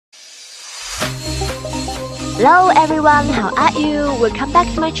Hello everyone, how are you? Welcome back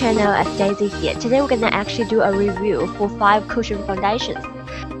to my channel, as Daisy here. Today we're gonna actually do a review for 5 cushion foundations.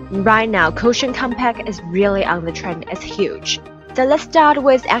 Right now, cushion compact is really on the trend, it's huge. So let's start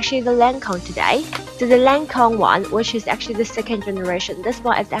with actually the Lancome today. So the Lancome one, which is actually the second generation, this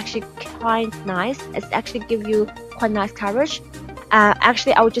one is actually quite nice. It's actually give you quite nice coverage.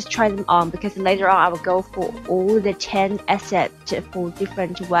 Actually, I will just try them on because later on I will go for all the 10 assets for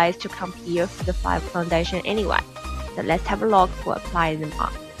different ways to compare for the 5 foundation anyway. So let's have a look for applying them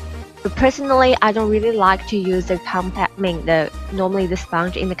on. But personally, I don't really like to use the compact, normally the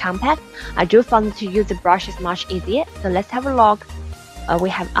sponge in the compact. I do find to use the brush is much easier. So let's have a look. We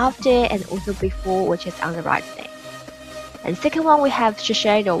have after and also before, which is on the right thing. And second one, we have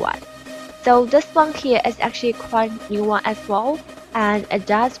Shiseido one. So this one here is actually quite new one as well. And it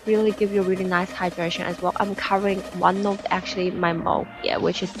does really give you really nice hydration as well. I'm covering one of actually my mole here,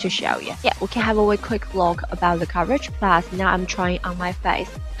 which is to show you. Yeah, we can have a very quick look about the coverage. Plus, now I'm trying on my face.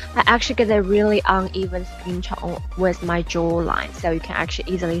 I actually get a really uneven skin tone with my jawline, so you can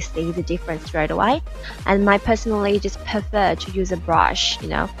actually easily see the difference straight away. And I personally just prefer to use a brush,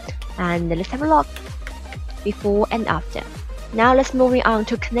 And let's have a look before and after. Now let's moving on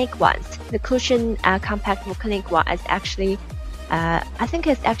to Clinique ones. The cushion compact for Clinique one is actually I think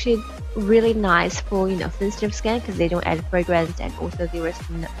it's actually really nice for sensitive skin because they don't add fragrance, and also there is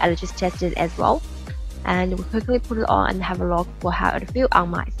allergies tested as well. And we quickly put it on and have a look for how it feels on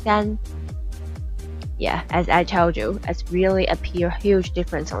my skin. Yeah, as I told you, it's really appear huge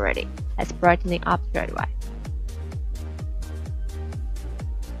difference already. It's brightening up straight away.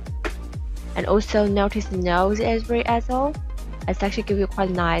 And also notice the nose area as well. It's actually give you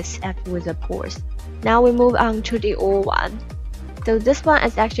quite nice actually with the pores. Now we move on to the Dior one. So this one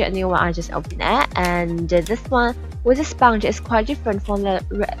is actually a new one, I just opened it, and this one with the sponge is quite different from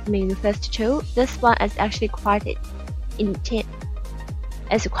the first two. This one is actually quite intense.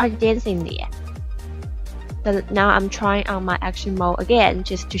 It's quite dense in there. So now I'm trying on my actual mold again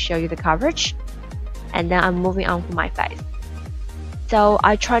just to show you the coverage, and then I'm moving on for my face. So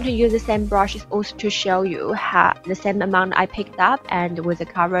I try to use the same brushes also to show you how the same amount I picked up and with the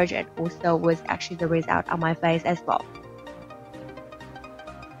coverage, and also with actually the result on my face as well.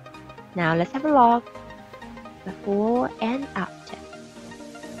 Now let's have a look before and after.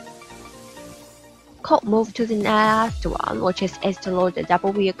 Cool, move to the last one, which is Estee Lauder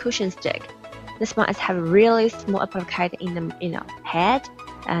Double Wear Cushion Stick. This one is have really small applicator in the head,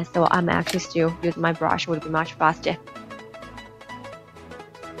 so I'm actually still using my brush, would be much faster.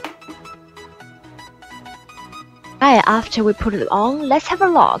 Alright, after we put it on, let's have a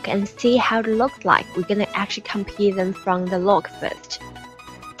look and see how it looks like. We're gonna actually compare them from the look first.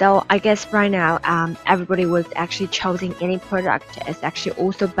 So I guess right now, everybody was actually choosing any product is actually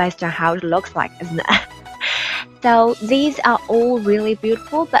also based on how it looks like, isn't it? So these are all really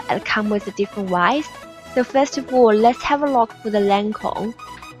beautiful, but it come with a different ways. So first of all, let's have a look for the Lancome.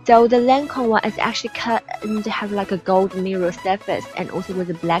 So the Lancome one is actually cut and have like a gold mirror surface and also with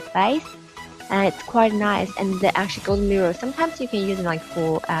a black base. And it's quite nice, and the actually gold mirror sometimes you can use it like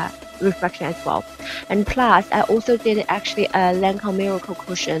for reflection as well. And plus I also did actually a Lancome miracle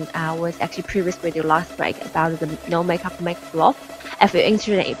cushion with actually previous video last week about the no makeup gloss. If you're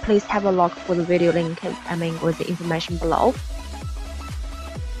interested, please have a look for the video link with the information below.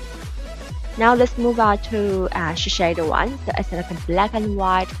 Now let's move on to Shiseido one. So it's like a black and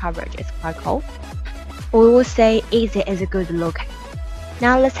white coverage, it's quite cool. We will say easy is a good look.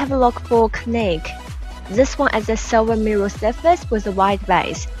 Now let's have a look for Clinique. This one is a silver mirror surface with a white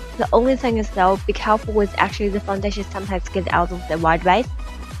base. The only thing is though, be careful with actually the foundation sometimes get out of the white base.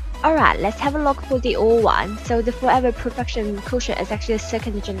 Alright, let's have a look for the old one. So the Forever Perfect Cushion is actually a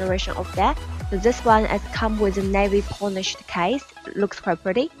second generation of that. So this one has come with a navy polished case. It looks quite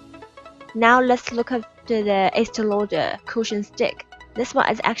pretty. Now let's look at the Estee Lauder Cushion Stick. This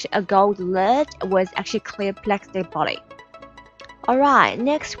one is actually a gold lid with actually clear plastic body. Alright,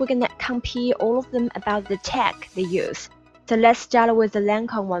 next we're gonna compare all of them about the tech they use. So let's start with the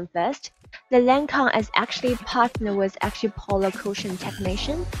Lancome one first. The Lancome is actually partnered with actually Polar Cushion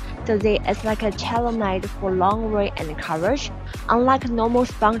Technician. So it's like a tailor-made for long wear and coverage. Unlike a normal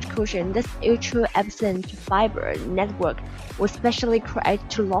sponge cushion, this ultra absorbent fiber network was specially created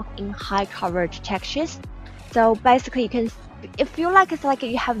to lock in high coverage textures. So basically it feels like it's like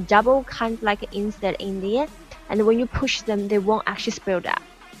you have double kind of like insert in there. And when you push them, they won't actually spill out.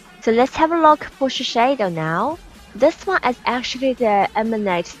 So let's have a look for Sheiseido now. This one is actually the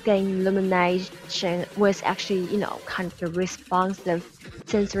emanate skin illumination with actually, kind of the responsive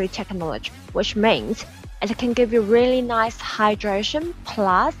sensory technology, which means It can give you really nice hydration,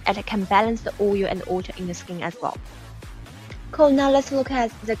 plus it can balance the oil and water in the skin as well. Cool, now let's look at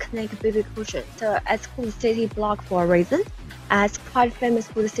the Clinique BB Cushion. So it's called City Block for a reason. It's quite famous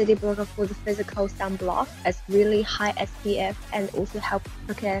for the City Block for the physical sunblock. It's really high SPF and also helps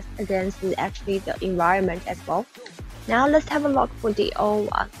protect against the environment as well. Now let's have a look for the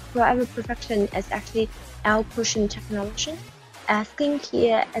Dior Forever Perfection is actually L cushion technology.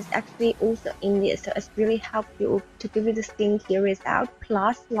 Skincare is actually also in this, so it's really help you to give you the skincare result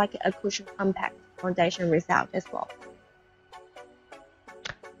plus like a cushion compact foundation result as well.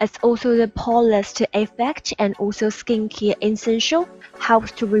 It's also the polished effect and also skincare essential,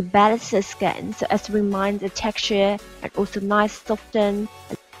 helps to rebalance the skin, so it reminds the texture and also nice soften.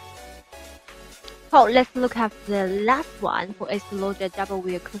 So let's look at the last one for Estee Lauder Double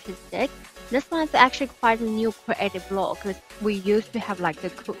Wear Cushion Stick. This one is actually quite a new creative look because we used to have like the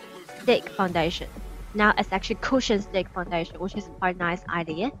stick foundation. Now it's actually cushion stick foundation, which is quite a nice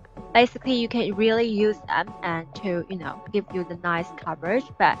idea. Basically, you can really use them and to give you the nice coverage.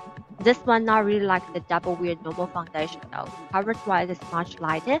 But this one not really like the double wear normal foundation though. Coverage wise, it's much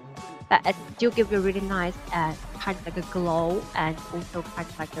lighter, but it still gives you really nice kind of like a glow and also kind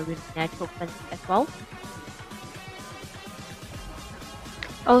of like a really natural finish as well.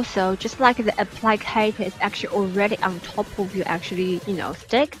 Also, just like the applicator is actually already on top of your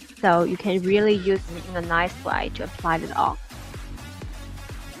stick, so you can really use it in a nice way to apply it on.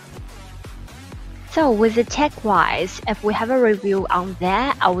 So with the tech wise, if we have a review on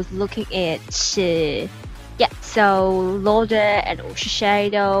that, I was looking at so Lauder and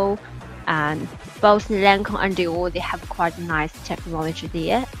Sheiseido and both Lancome and Dior, they have quite nice technology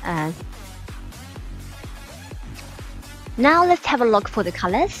there. And now let's have a look for the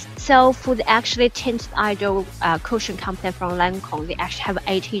colors. So for the Teint Idole cushion company from Lancome, they actually have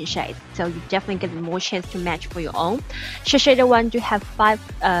 18 shades, so you definitely get more chance to match for your own. Shiseido one do have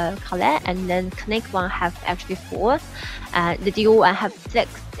 5 color, and then Clinique one have actually 4. The Dior one have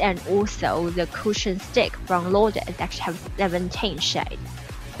 6, and also the cushion stick from Lauder is actually have 17 shades.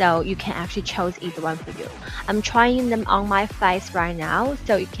 So you can actually choose either one for you. I'm trying them on my face right now,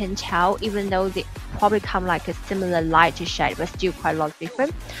 so you can tell even though they probably come like a similar lighter shade, but still quite a lot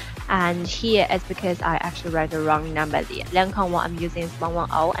different. And here is because I actually read the wrong number there. Lancome one I'm using is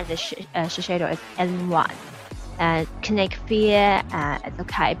 110, and the Shiseido is N1. And Clinique Fear it's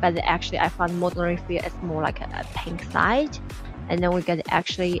okay, but I found Modern Fear is more like a pink side. And then we get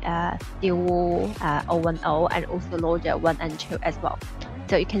Dior 010 and also Lauder 1 and 2 as well.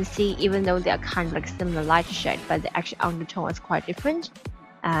 So you can see even though they are kind of like similar lighter shade, but the actual undertone is quite different.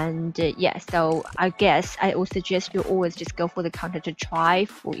 And so I guess I would suggest you always just go for the counter to try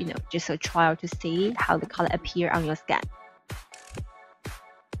for just a trial to see how the color appear on your skin.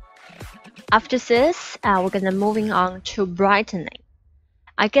 After this, we're gonna moving on to brightening.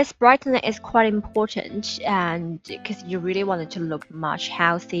 I guess brightening is quite important, and because you really want it to look much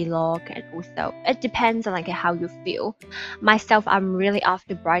healthy look, and also it depends on like how you feel. Myself, I'm really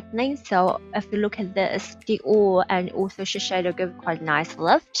after brightening, so if you look at this, Dior and also Shiseido give quite nice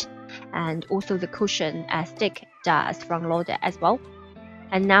lift, and also the cushion stick does from Lauder as well.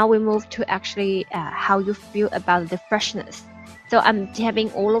 And now we move to how you feel about the freshness. So I'm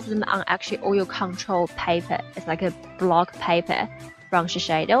having all of them on oil control paper. It's like a block paper from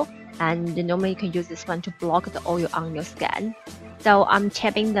Shiseido, and normally you can use this one to block the oil on your skin. So I'm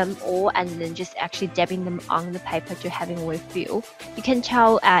tapping them all and then just dabbing them on the paper to having a refill. You can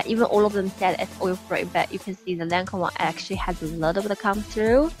tell even all of them said it's oil free, but you can see the Lancome one actually has a little bit come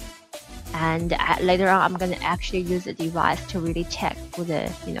through. And later on I'm gonna use the device to really check for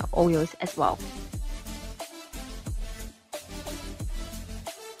the oils as well.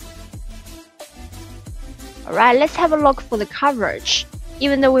 Alright, let's have a look for the coverage.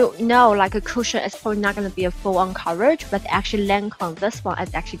 Even though we know like a cushion is probably not going to be a full-on coverage, but Lancome, this one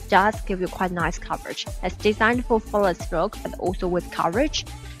does give you quite nice coverage. It's designed for fuller stroke, but also with coverage.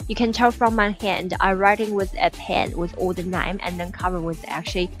 You can tell from my hand, I'm writing with a pen with all the name and then cover with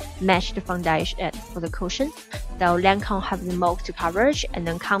matched foundation for the cushion. So Lancome have the most coverage, and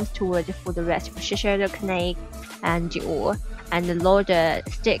then comes towards for the rest for Shiseido, Clinique, and Dior. And the Lauder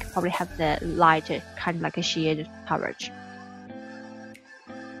stick probably have the lighter kind of like a sheer coverage.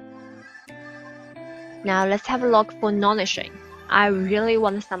 Now let's have a look for Nourishing. I really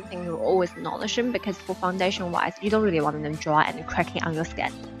want something always nourishing, because for foundation wise you don't really want them dry and cracking on your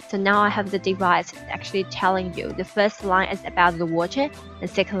skin. So now I have the device actually telling you the first line is about the water, the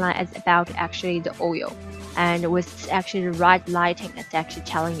second line is about the oil. And with the right lighting, it's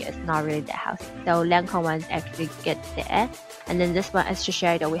telling you it's not really that healthy. So Lancome one get there, and then this one is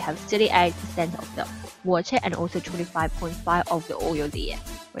Shiseido. We have 38% of them. water and also 25.5 of the oil there,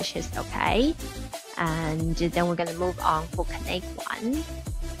 which is okay. And then we're gonna move on for Clinique one.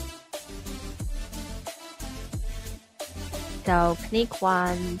 So Clinique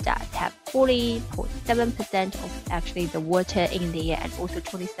one does have 40.7% of actually the water in there and also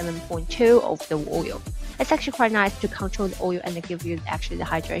 27.2 of the oil. It's actually quite nice to control the oil and give you actually the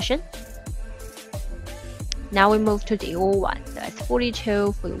hydration. Now we move to the Dior one. So it's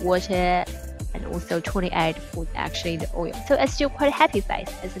 42 for the water and also 28 for actually the oil. So it's still quite a happy face.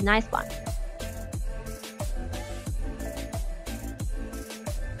 It's a nice one.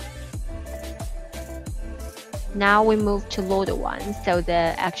 Now we move to Lauder one. So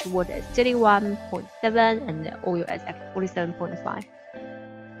the actual water is 31.7 and the oil is actually 47.5.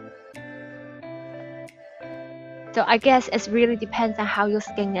 So I guess it really depends on how your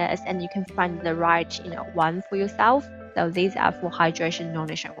skin is, and you can find the right, one for yourself. So these are for hydration,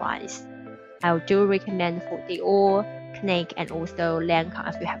 nourishing wise. I do recommend for Dior, Clinique, and also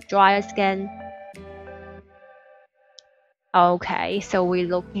Lancome if you have drier skin. Okay, so we're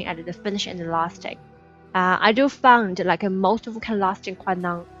looking at the Finish and Lasting. I do find like most of them can lasting quite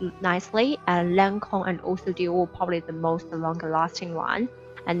nicely, and Lancome and also Dior probably the most longer lasting one,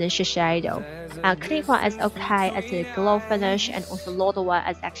 and then Shiseido. Clinique one is okay as a glow finish, and also Lauder one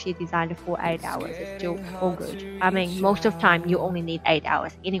is actually designed for 8 hours. It's still all good. I mean, most of the time you only need 8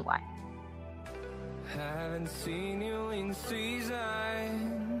 hours anyway. Haven't seen you in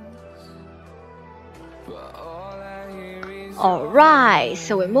seasons, but all I hear is alright,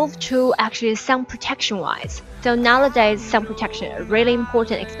 so we move to actually sun protection wise. So nowadays sun protection is really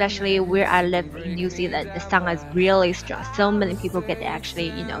important, especially where I live in New Zealand. The sun is really strong. So many people get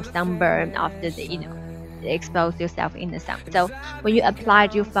actually sunburn after the expose yourself in the sun. So when you apply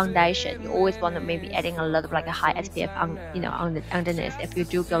your foundation, you always want to maybe adding a lot of like a high SPF on on the underneath if you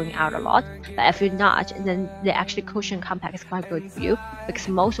do going out a lot. But if you're not, then the actually cushion compact is quite good for you because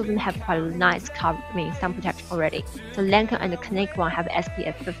most of them have quite a nice sun protection already. So Lancome and the Clinique one have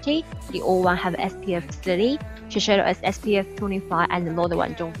SPF 50, the old one have SPF 30, Shiseido is SPF 25, and the Lauder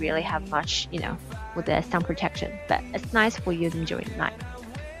one don't really have much with the sun protection, but it's nice for using during the night.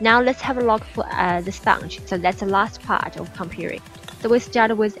 Now let's have a look for the sponge. So that's the last part of comparing. So we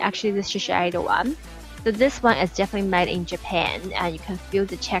started with actually the Shiseido one. So this one is definitely made in Japan, and you can feel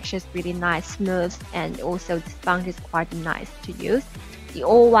the texture is really nice, smooth, and also the sponge is quite nice to use. The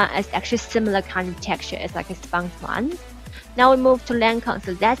old one is actually similar kind of texture. It's like a sponge one. Now we move to Lancome.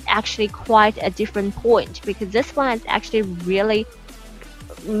 So that's actually quite a different point because this one is actually really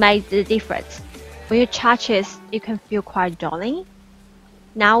made the difference. When you touch it, you can feel quite dulling.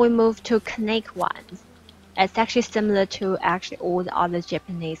 Now we move to Clinique ones. It's actually similar to actually all the other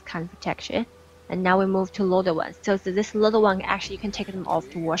Japanese kind of texture. And now we move to Lauder ones. So this Lauder one, actually you can take them off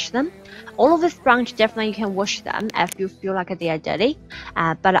to wash them. All of the sponge, definitely you can wash them if you feel like they are dirty.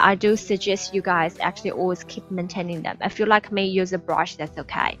 But I do suggest you guys actually always keep maintaining them. If you like me use a brush, that's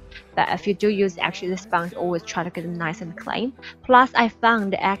okay. But if you do use actually the sponge, always try to get them nice and clean. Plus I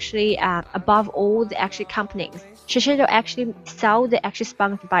found actually above all the actually companies, Shiseido actually sell the actual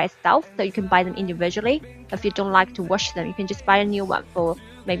sponge by itself, so you can buy them individually. If you don't like to wash them, you can just buy a new one for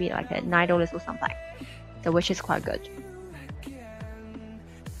maybe like $9 or something, so which is quite good.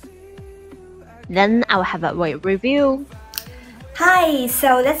 Then I will have a review. Hi,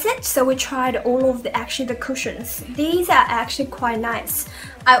 so that's it. So we tried all of the cushions. These are actually quite nice.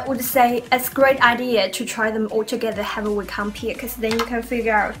 I would say it's a great idea to try them all together, have we compare, because then you can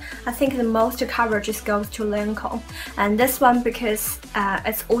figure out. I think the most coverage just goes to Lancome, and this one because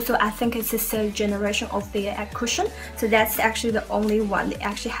it's also, I think it's the third generation of the cushion, so that's actually the only one they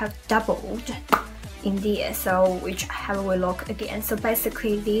actually have doubled in there. So which have a look again. So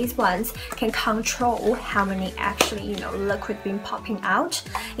basically these ones can control how many actually liquid been popping out,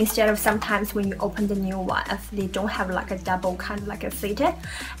 instead of sometimes when you open the new one, if they don't have like a double kind of like a fitted,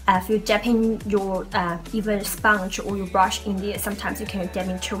 if you dip in your even sponge or your brush in there, sometimes you can dip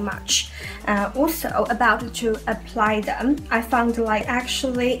in too much. Also about to apply them, I found like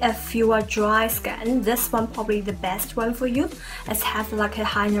actually if you are dry skin, this one probably the best one for you. It has like a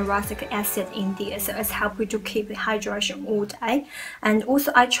hyaluronic acid in there, so it's help you to keep hydration all day. And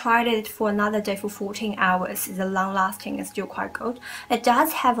also I tried it for another day for 14 hours. The long lasting is still quite good. It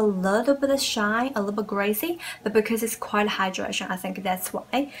does have a little bit of shine, a little bit greasy, but because it's quite hydration, I think that's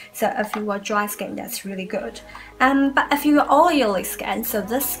why. So if you are dry skin, that's really good. But if you're oily skin, so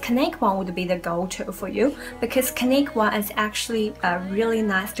this Clinique one would be the go-to for you, because Clinique one is actually really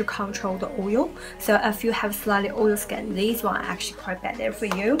nice to control the oil. So if you have slightly oily skin, these one are actually quite better for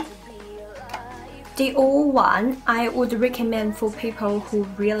you. Dior one, I would recommend for people who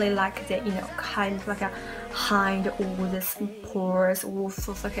really like the, kind of like a hide all this pores, all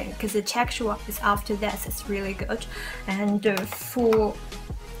sorts of things, because the texture is after that is really good. And for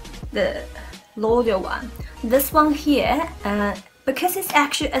the Lauder one, this one here, because it's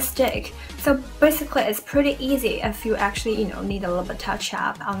actually a stick, so basically it's pretty easy if you actually need a little bit touch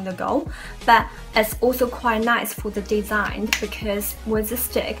up on the go. But it's also quite nice for the design, because with the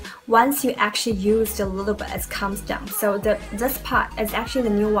stick, once you actually use a little bit, it comes down. So this part is actually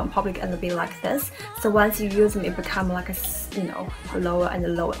the new one, probably gonna be like this. So once you use them, it become like a lower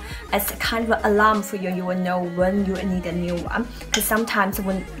and lower. It's kind of an alarm for you. You will know when you need a new one, because sometimes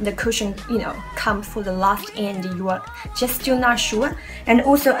when the cushion comes for the last end, you are just still not sure. And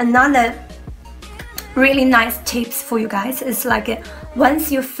also another really nice tips for you guys is like once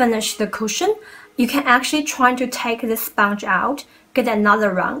you finish the cushion, you can actually try to take the sponge out, get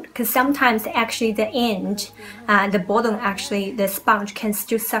another round, because sometimes actually the end, the bottom, actually the sponge can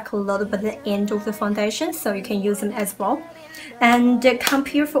still suck a little bit the end of the foundation, so you can use them as well. And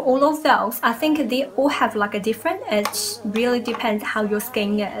compare for all of those, I think they all have like a different. It really depends how your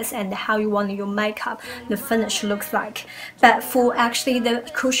skin is and how you want your makeup, the finish looks like. But for actually the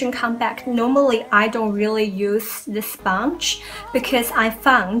cushion comeback, normally I don't really use the sponge, because I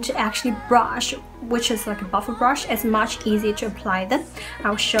found actually brush, which is like a buffer brush, is much easier to apply them.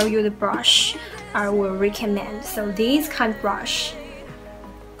 I'll show you the brush I will recommend. So these kind of brush,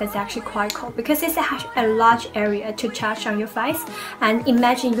 it's actually quite cool because it's a large area to touch on your face. And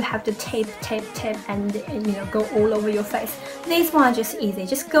imagine you have to tape and go all over your face. This one is just easy,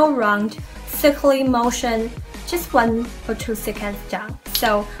 just go around, circular motion, just 1 or 2 seconds down.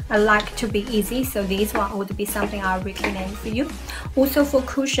 So I like to be easy, so this one would be something I recommend for you. Also for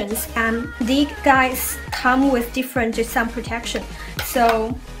cushions, these guys come with different sun protection.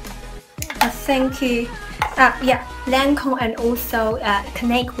 So I think yeah, Lancome and also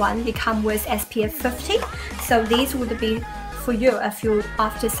Clinique one, they come with SPF 50. So these would be for you if you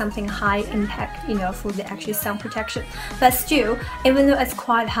after something high impact, for the actual sun protection. But still, even though it's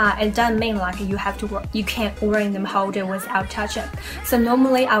quite high, it doesn't mean like you have to work, you can't wear them whole day without touch up. So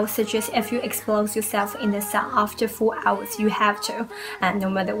normally I would suggest if you expose yourself in the sun after 4 hours, you have to, no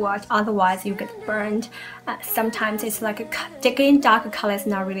matter what, otherwise you get burned. Sometimes it's like getting darker color is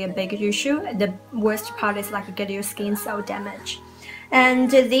not really a big issue. The worst part is like get your skin so damaged.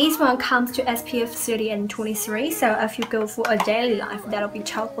 And this one comes to SPF 30 and 23, so if you go for a daily life, that'll be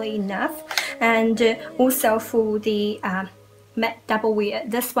totally enough. And also for the Double Wear,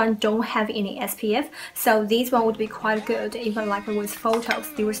 this one don't have any SPF, so this one would be quite good. Even like with photos,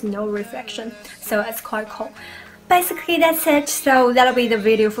 there was no reflection, so it's quite cool. Basically that's it, so that'll be the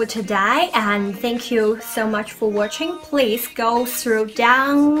video for today, and thank you so much for watching. Please go through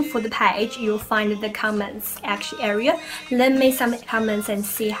down for the page, you'll find the comments actually area. Leave me some comments and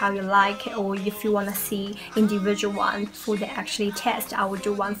see how you like it, or if you want to see individual one for the actually test, I will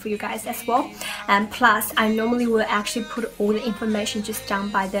do one for you guys as well. And plus I normally will actually put all the information just down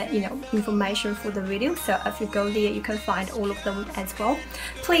by the information for the video, so if you go there you can find all of them as well.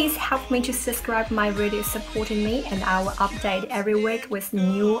 Please help me to subscribe my video, supporting me, and I will update every week with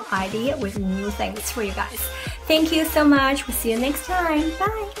new idea, with new things for you guys. Thank you so much. We'll see you next time.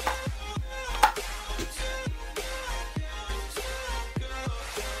 Bye.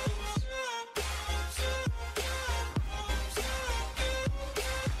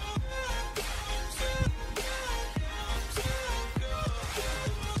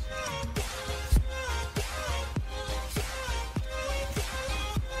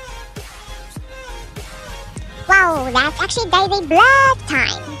 Wow, that's actually Daisy Block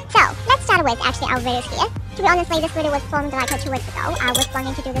time! So, let's start with actually our videos here. To be honestly, this video was filmed like 2 weeks ago. I was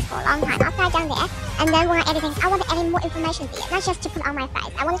planning to do this for a long time after I done there. And then when I editing, I wanted to add more information here, not just to put on my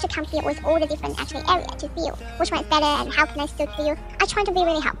face. I wanted to come here with all the different actually areas to see which one is better and how can I suit for you. I try to be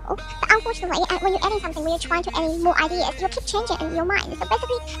really helpful. But unfortunately, when you're adding something, when you're trying to add more ideas, you'll keep changing in your mind. So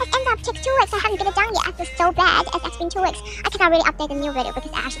basically, it ends up takes 2 weeks. I haven't get it done yet. I feel so bad as it's been 2 weeks. I cannot really update the new video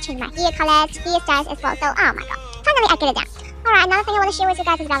because I actually changed my hair colors, hairstyles as well. So, oh my god. Finally, I get it done. Alright, another thing I want to share with you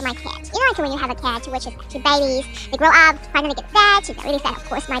guys is about my cat. You know, like when you have a cat, which is actually babies, they grow up, finally get fat, she's really fat, of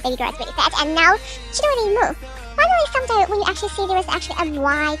course, my baby girl is really fat, and now she don't really move. Finally, someday when you actually see there is actually a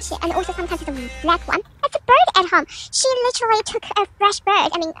white, and also sometimes it's a black one, it's a bird at home. She literally took a fresh bird,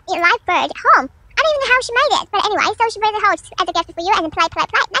 a live bird, home. I don't even know how she made it, but anyway, so she brings it home as a gift for you, and then play.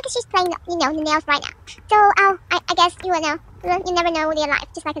 Like she's playing, the nails right now. So, I guess you will know. You never know their life,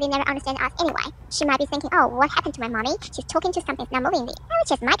 just like they never understand us anyway. She might be thinking, oh, what happened to my mommy? She's talking to something not moving there. Oh, it's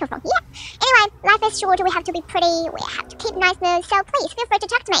just a microphone here. Anyway, life is short, we have to be pretty, we have to keep nice mood, so please feel free to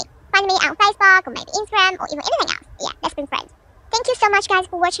talk to me. find me on Facebook or maybe Instagram or even anything else. Yeah, let's be friends. Thank you so much guys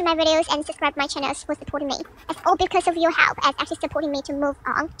for watching my videos and subscribe my channels for supporting me. It's all because of your help as actually supporting me to move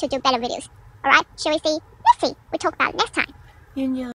on to do better videos. Alright, shall we see? Let's see. We talk about it next time.